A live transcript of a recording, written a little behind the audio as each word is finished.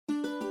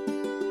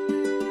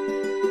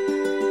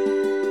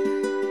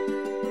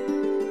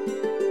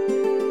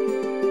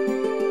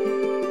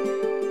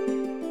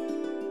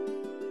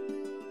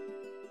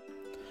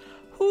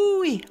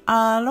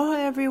Aloha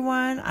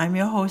everyone, I'm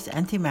your host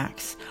Auntie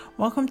Max.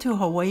 Welcome to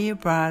Hawaii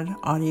Abroad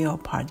Audio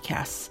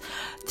Podcast.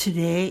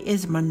 Today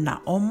is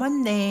Manaʻo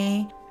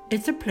Monday.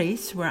 It's a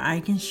place where I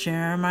can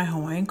share my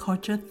Hawaiian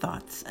culture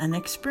thoughts and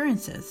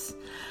experiences.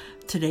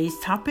 Today's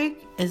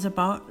topic is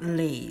about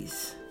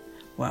Leis.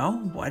 Well,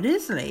 what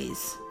is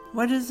Leis?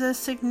 What is the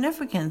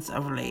significance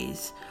of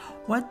Leis?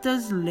 What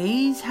does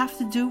Leis have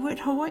to do with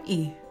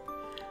Hawaii?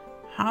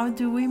 How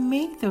do we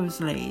make those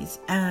leis?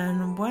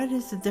 And what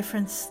is the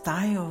different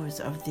styles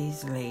of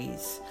these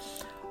leis?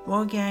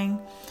 Well, gang,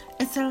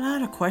 it's a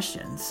lot of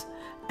questions.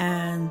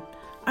 And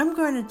I'm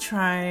going to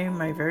try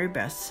my very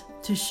best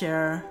to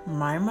share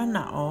my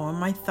manaʻo and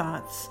my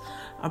thoughts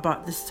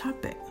about this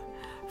topic.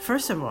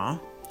 First of all,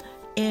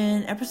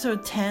 in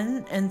episode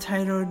 10,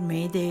 entitled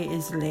May Day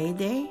is Lei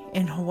Day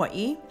in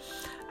Hawaii,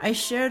 I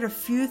shared a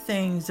few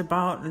things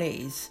about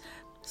leis.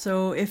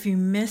 So if you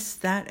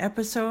missed that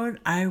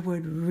episode, I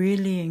would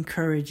really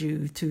encourage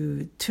you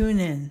to tune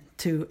in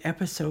to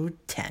episode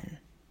 10.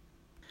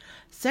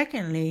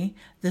 Secondly,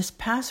 this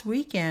past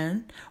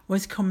weekend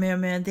was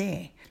Kamehameha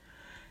Day.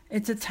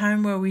 It's a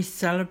time where we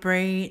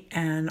celebrate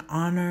and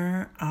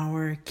honor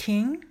our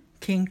king,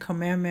 King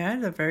Kamehameha,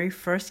 the very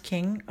first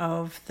king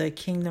of the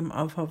Kingdom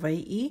of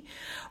Hawaii.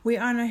 We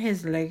honor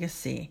his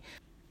legacy.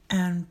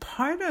 And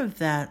part of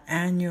that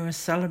annual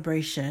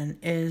celebration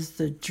is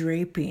the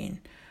draping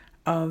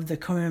of the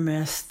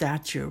Kamehameha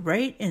statue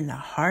right in the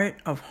heart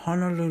of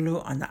Honolulu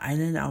on the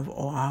island of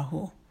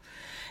Oahu.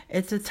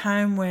 It's a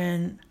time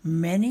when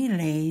many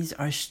leis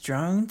are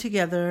strung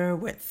together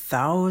with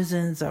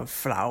thousands of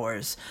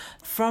flowers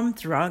from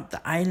throughout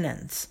the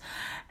islands,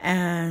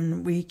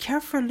 and we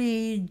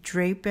carefully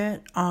drape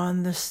it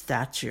on the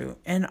statue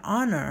in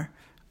honor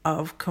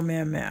of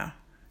Kamehameha.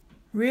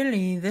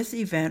 Really, this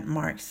event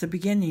marks the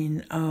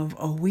beginning of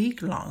a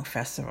week-long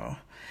festival.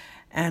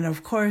 And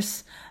of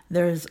course,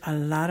 there's a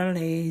lot of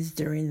leis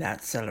during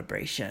that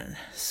celebration.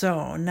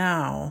 So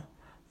now,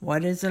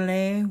 what is a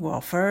lei? Well,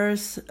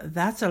 first,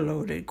 that's a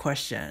loaded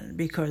question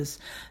because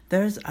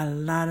there's a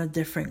lot of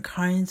different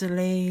kinds of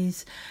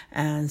leis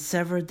and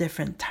several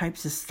different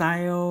types of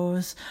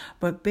styles.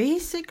 But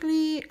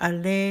basically, a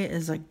lei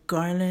is a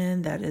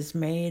garland that is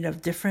made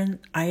of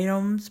different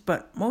items,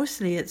 but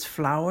mostly it's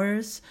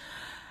flowers.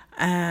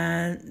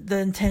 And the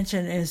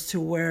intention is to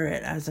wear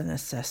it as an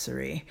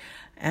accessory.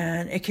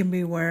 And it can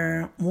be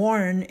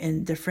worn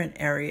in different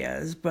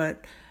areas,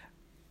 but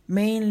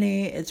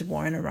mainly it's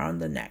worn around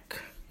the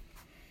neck.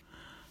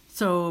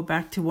 So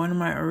back to one of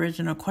my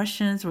original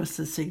questions, was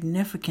the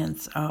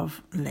significance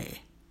of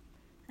lei?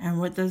 And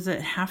what does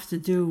it have to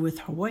do with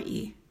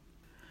Hawaii?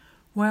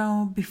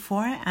 Well,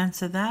 before I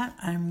answer that,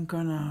 I'm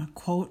going to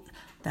quote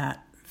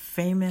that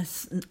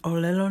famous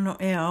Olelo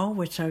No'eo,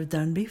 which I've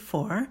done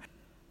before.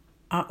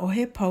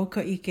 A'ohe pau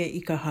ka ike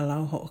I ka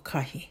halau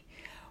ho'okahi,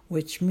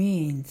 which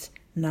means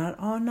not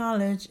all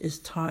knowledge is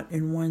taught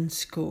in one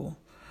school.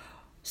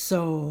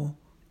 So,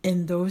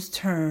 in those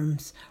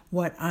terms,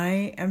 what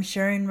I am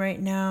sharing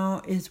right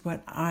now is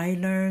what I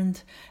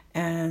learned.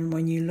 And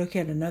when you look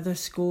at another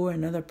school,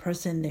 another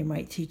person, they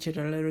might teach it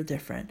a little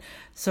different.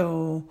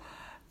 So,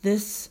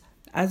 this,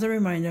 as a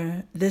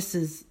reminder, this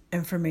is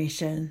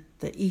information,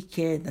 the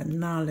ike, the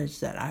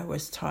knowledge that I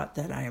was taught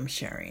that I am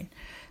sharing.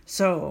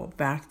 So,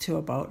 back to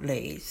about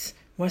leis.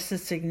 What's the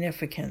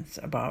significance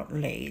about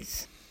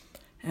leis?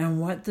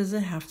 And what does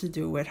it have to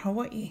do with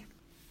Hawaii?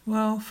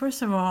 Well,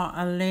 first of all,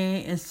 a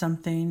lei is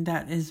something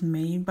that is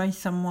made by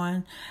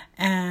someone,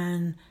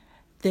 and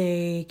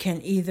they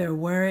can either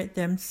wear it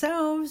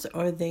themselves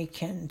or they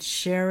can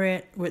share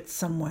it with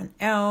someone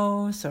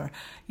else or,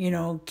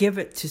 give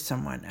it to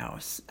someone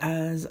else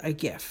as a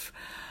gift.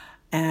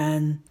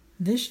 And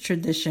this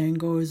tradition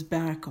goes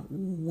back,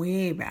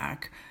 way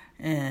back,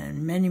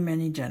 in many,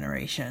 many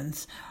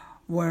generations,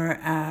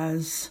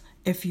 whereas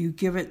if you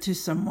give it to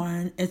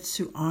someone, it's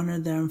to honor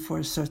them for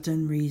a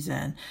certain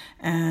reason.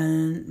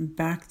 And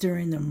back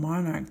during the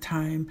monarch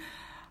time,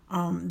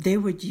 they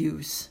would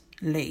use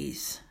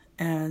leis.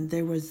 And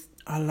there was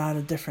a lot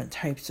of different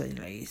types of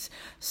leis.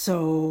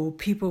 So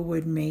people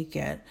would make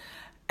it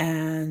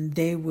and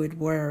they would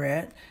wear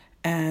it.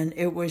 And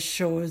it would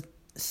show,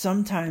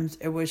 sometimes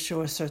it would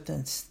show a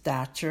certain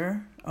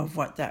stature of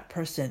what that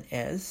person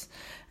is.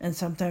 And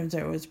sometimes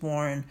it was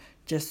worn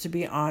just to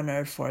be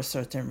honored for a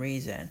certain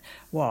reason.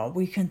 Well,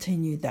 we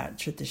continue that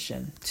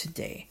tradition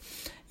today.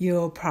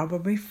 You'll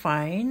probably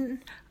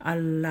find a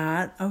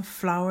lot of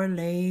flower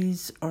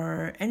leis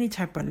or any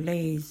type of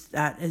leis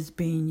that is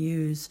being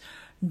used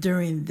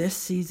during this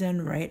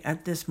season, right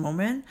at this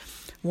moment,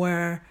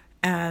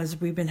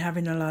 whereas we've been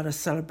having a lot of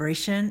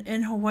celebration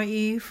in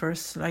Hawaii.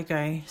 First, like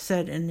I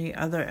said in the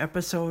other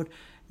episode,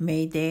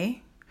 May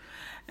Day.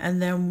 And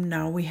then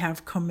now we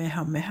have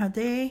Kamehameha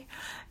Day.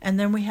 And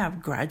then we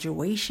have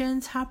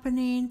graduations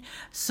happening.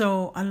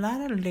 So a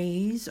lot of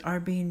leis are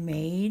being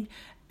made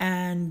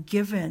and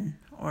given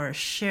or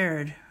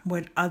shared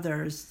with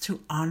others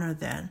to honor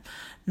them.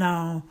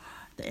 Now,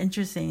 the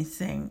interesting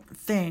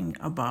thing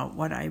about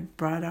what I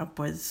brought up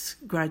was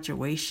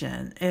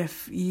graduation.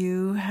 If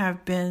you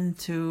have been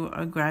to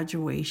a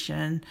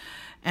graduation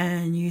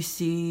and you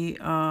see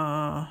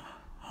a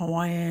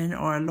Hawaiian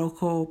or a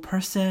local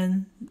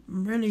person,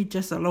 really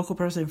just a local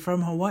person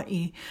from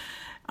Hawaii,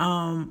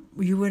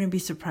 you wouldn't be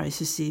surprised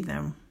to see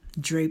them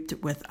draped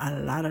with a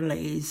lot of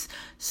leis,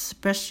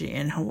 especially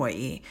in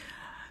Hawaii.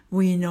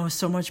 We know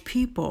so much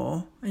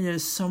people, and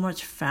there's so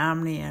much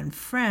family and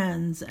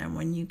friends, and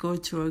when you go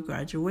to a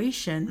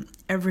graduation,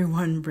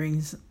 everyone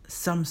brings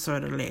some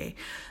sort of lei.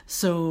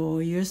 So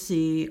you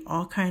see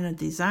all kind of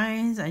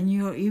designs, and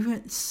you'll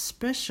even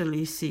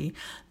especially see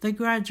the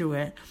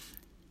graduate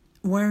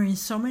wearing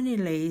so many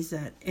leis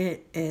that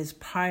it is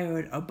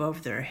piled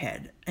above their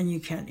head, and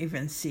you can't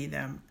even see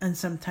them. And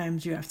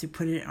sometimes you have to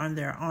put it on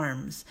their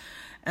arms.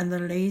 And the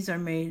leis are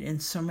made in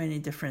so many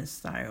different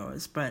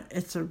styles, but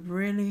it's a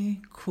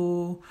really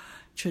cool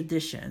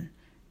tradition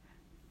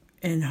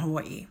in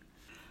Hawaii.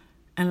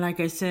 And like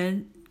I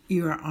said,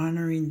 you are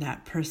honoring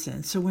that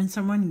person. So when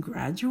someone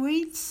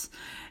graduates,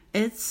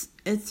 it's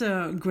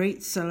a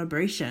great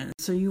celebration.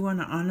 So you want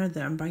to honor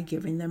them by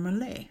giving them a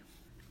lei.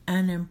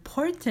 An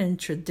important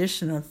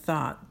traditional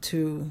thought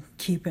to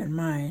keep in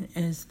mind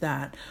is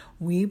that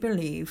we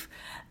believe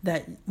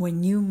that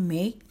when you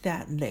make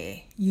that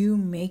lei, you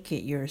make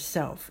it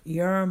yourself.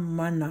 Your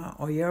mana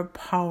or your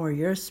power,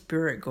 your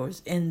spirit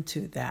goes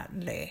into that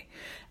lei.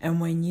 And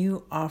when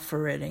you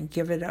offer it and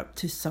give it up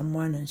to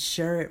someone and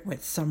share it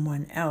with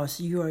someone else,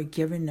 you are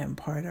giving them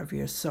part of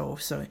your soul.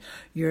 So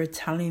you're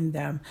telling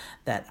them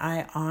that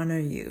I honor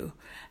you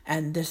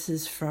and this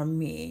is from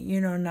me. You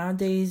know,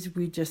 nowadays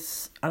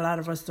a lot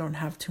of us don't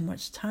have too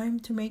much time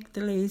to make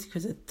the leis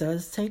because it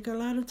does take a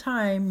lot of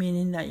time,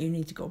 meaning that you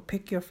need to go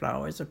pick your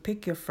flowers or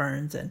pick your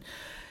ferns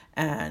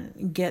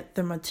and get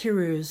the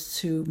materials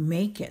to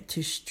make it,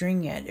 to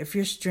string it. If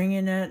you're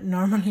stringing it,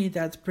 normally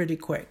that's pretty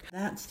quick.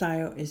 That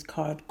style is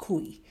called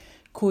kui.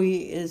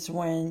 Kui is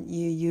when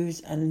you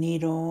use a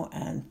needle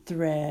and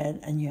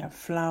thread and you have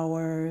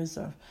flowers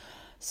of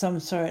some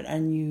sort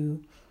and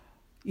you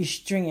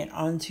string it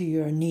onto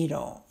your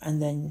needle,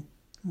 and then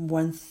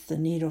once the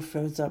needle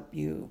fills up,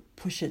 you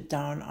push it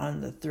down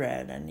on the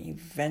thread, and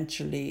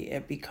eventually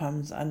it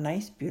becomes a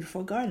nice,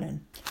 beautiful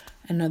garland.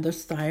 Another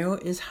style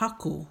is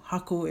haku.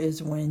 Haku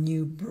is when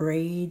you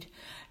braid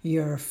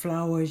your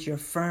flowers, your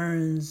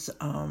ferns,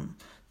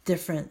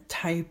 different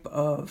type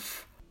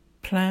of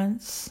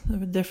plants,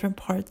 different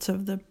parts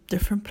of the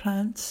different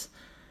plants.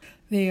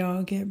 They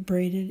all get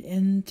braided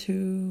in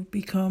to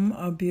become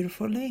a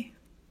beautiful lei.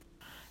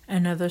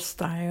 Another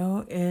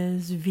style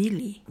is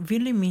vili.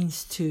 Vili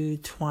means to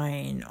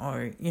twine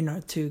or,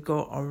 to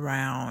go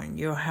around.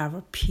 You'll have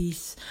a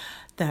piece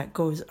that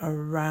goes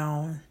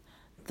around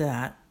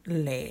that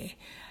lei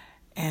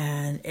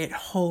and it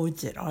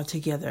holds it all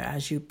together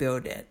as you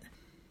build it.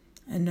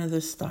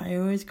 Another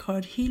style is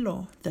called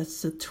hilo.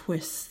 That's the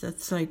twist.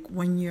 That's like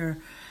when you're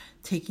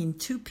taking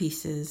two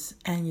pieces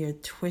and you're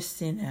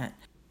twisting it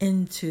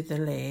into the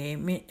lei. I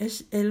mean,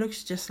 it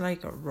looks just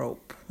like a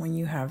rope when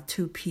you have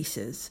two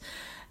pieces.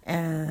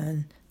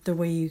 And the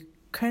way you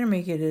kind of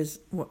make it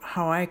is,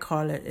 how I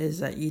call it, is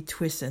that you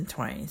twist and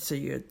twine. So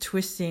you're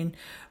twisting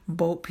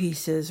both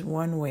pieces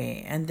one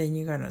way, and then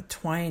you're going to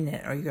twine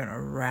it or you're going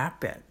to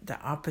wrap it the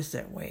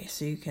opposite way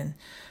so you can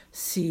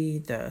see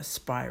the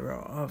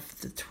spiral of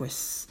the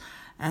twists.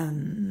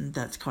 And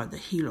that's called the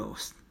hilo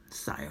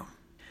style.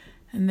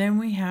 And then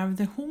we have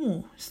the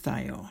humu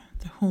style.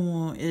 The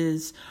humu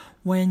is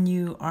when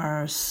you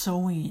are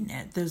sewing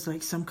it. There's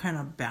like some kind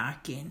of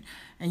backing.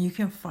 And you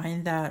can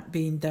find that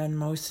being done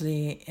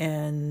mostly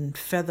in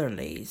feather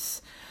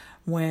leis,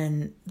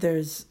 when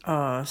there's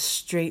a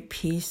straight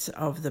piece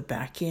of the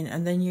backing,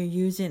 and then you're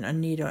using a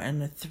needle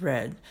and a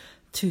thread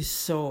to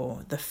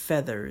sew the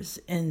feathers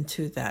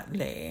into that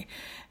lei.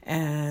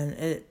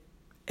 And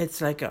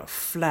it's like a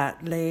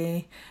flat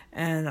lei,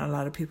 and a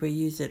lot of people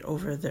use it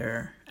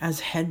over as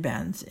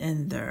headbands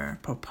in their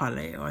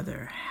popale or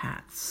their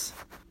hats.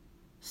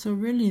 So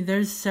really,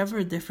 there's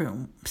several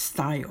different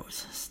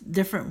styles,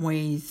 different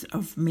ways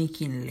of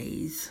making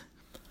leis.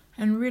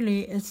 And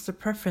really, it's the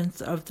preference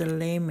of the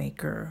lei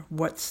maker,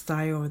 what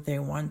style they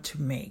want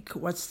to make,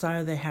 what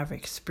style they have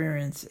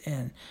experience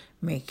in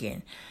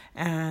making.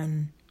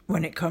 And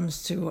when it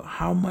comes to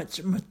how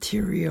much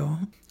material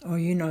or,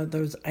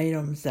 those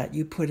items that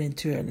you put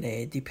into a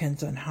lei,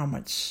 depends on how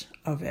much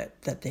of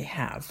it that they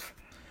have.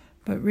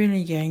 But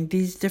really, gang,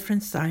 these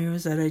different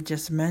styles that I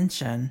just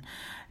mentioned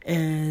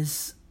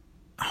is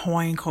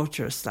Hawaiian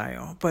culture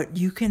style, but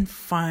you can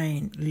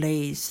find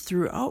leis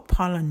throughout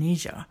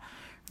Polynesia,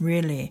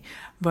 really.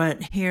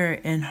 But here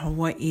in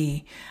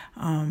Hawaii,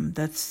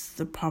 that's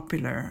the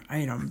popular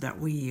item that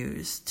we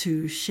use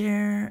to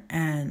share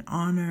and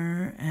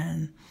honor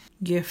and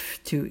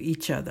gift to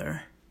each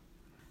other.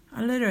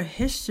 A little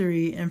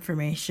history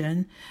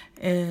information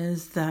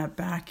is that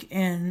back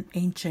in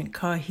ancient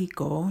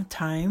Kahiko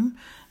time,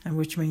 and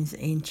which means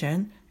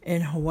ancient,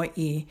 in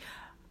Hawaii,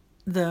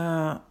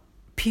 the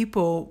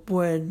people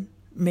would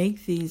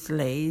make these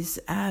leis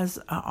as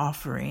an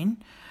offering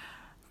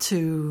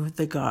to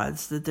the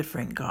gods, the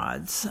different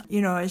gods.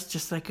 It's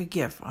just like a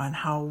gift on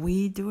how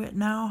we do it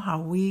now, how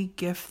we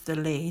gift the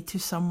lei to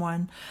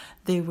someone.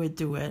 They would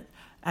do it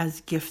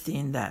as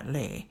gifting that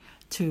lei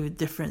to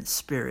different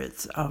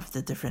spirits of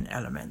the different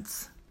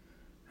elements.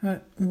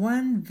 But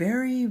one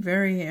very,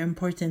 very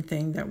important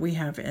thing that we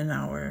have in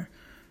our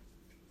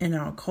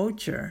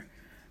culture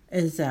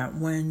is that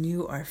when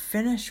you are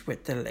finished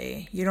with the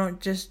lei, you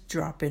don't just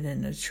drop it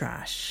in the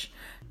trash.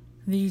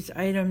 These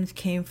items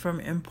came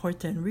from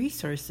important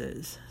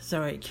resources.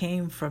 So it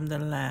came from the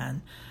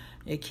land.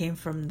 It came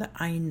from the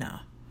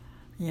aina.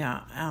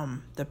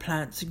 The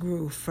plants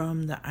grew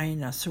from the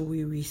aina, so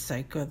we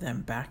recycle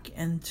them back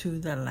into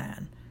the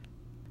land.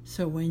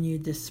 So when you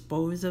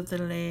dispose of the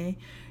lei,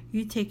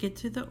 you take it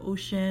to the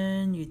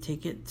ocean, you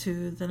take it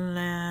to the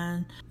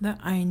land, the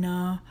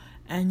aina,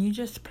 and you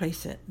just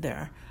place it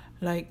there.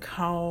 Like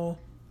how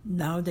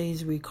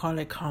nowadays we call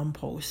it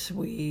compost.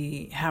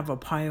 We have a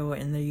pile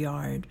in the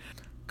yard,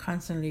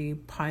 constantly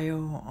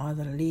pile all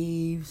the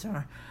leaves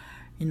or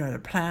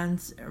the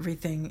plants,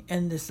 everything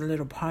in this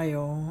little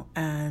pile,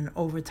 and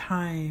over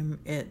time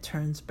it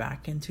turns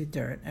back into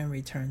dirt and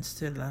returns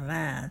to the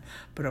land.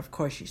 But of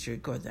course you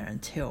should go there and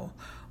till,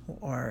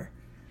 or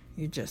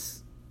you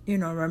just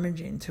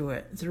rummaging through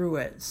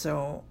it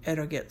so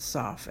it'll get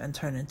soft and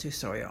turn into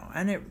soil,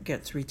 and it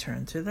gets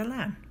returned to the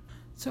land.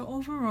 So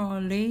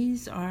overall,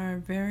 leis are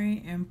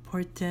very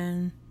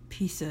important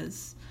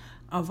pieces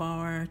of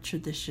our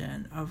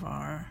tradition, of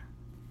our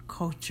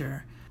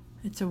culture.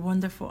 It's a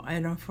wonderful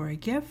item for a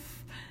gift,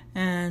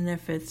 and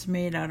if it's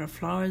made out of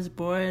flowers,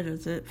 boy,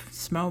 does it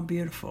smell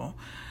beautiful.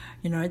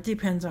 It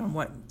depends on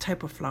what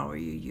type of flower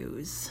you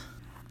use.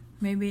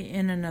 Maybe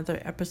in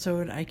another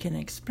episode I can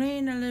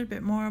explain a little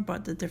bit more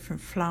about the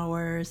different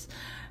flowers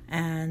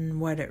and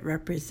what it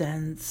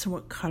represents,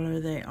 what color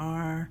they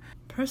are.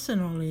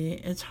 Personally,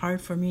 it's hard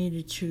for me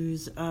to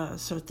choose a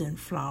certain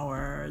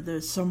flower.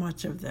 There's so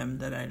much of them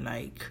that I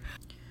like.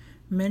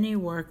 Many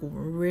work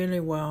really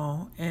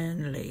well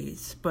in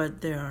leis,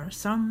 but there are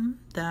some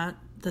that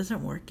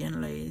doesn't work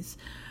in leis.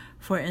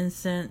 For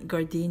instance,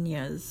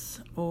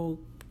 gardenias. Oh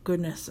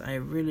goodness, I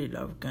really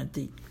love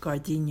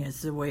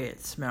gardenias. The way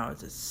it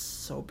smells is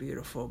so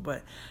beautiful,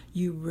 but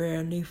you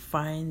rarely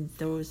find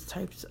those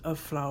types of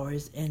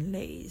flowers in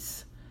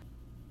leis.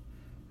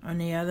 On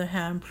the other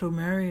hand,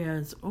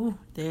 plumerias,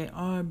 they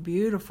are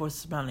beautiful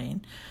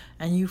smelling,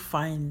 and you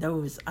find a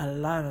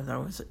lot of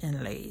those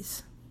in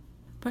leis.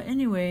 But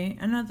anyway,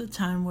 another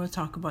time we'll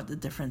talk about the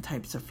different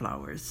types of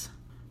flowers.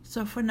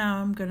 So for now,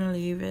 I'm going to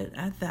leave it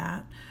at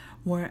that.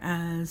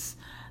 Whereas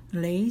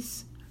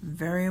leis,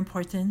 very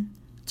important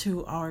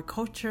to our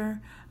culture,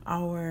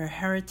 our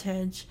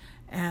heritage,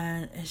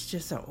 and it's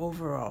just an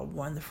overall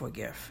wonderful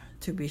gift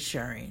to be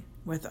sharing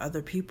with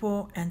other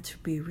people and to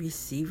be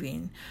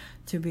receiving,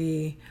 to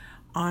be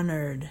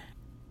honored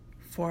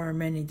for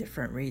many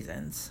different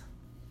reasons.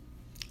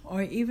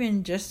 Or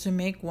even just to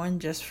make one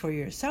just for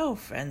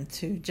yourself and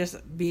to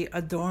just be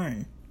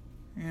adorned.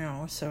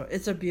 So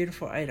it's a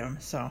beautiful item.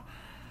 So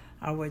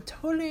I would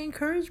totally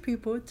encourage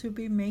people to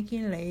be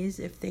making leis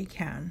if they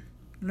can.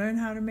 Learn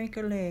how to make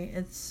a lei.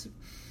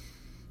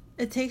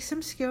 It takes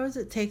some skills.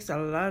 It takes a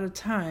lot of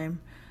time.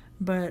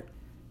 But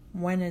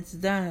when it's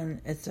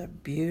done, it's a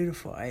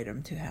beautiful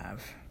item to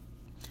have.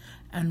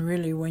 And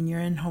really, when you're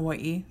in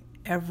Hawaii,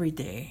 every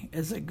day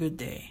is a good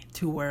day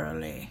to wear a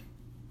lei.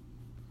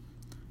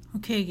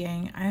 Okay,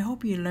 gang, I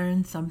hope you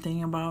learned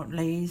something about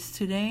leis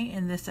today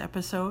in this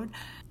episode,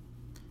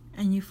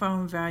 and you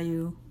found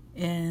value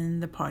in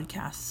the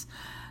podcast.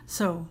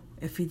 So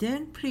if you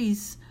did,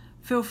 please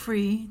feel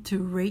free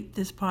to rate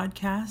this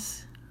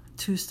podcast.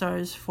 2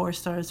 stars, 4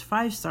 stars,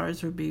 5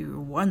 stars would be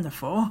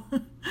wonderful.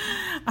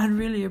 I'd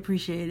really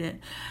appreciate it.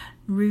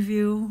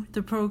 Review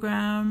the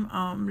program,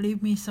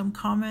 leave me some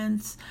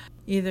comments,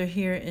 either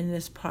here in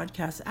this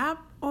podcast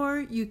app, or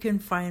you can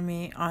find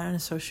me on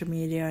social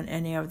media on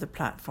any of the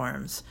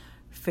platforms,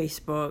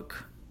 Facebook,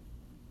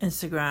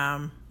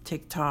 Instagram,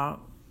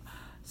 TikTok.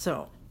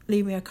 So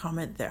leave me a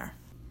comment there.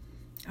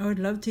 I would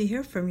love to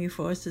hear from you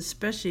folks,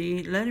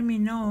 especially letting me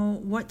know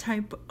what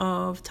type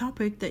of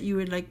topic that you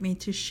would like me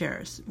to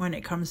share when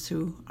it comes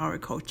to our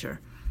culture.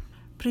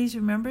 Please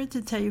remember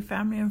to tell your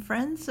family and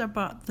friends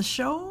about the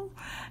show,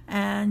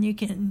 and you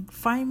can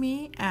find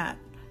me at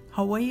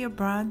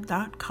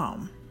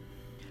hawaiiabroad.com.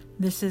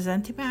 This is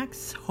Auntie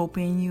Max,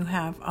 hoping you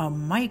have a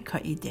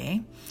maikai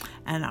day,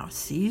 and I'll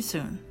see you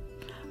soon.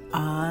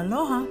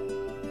 Aloha!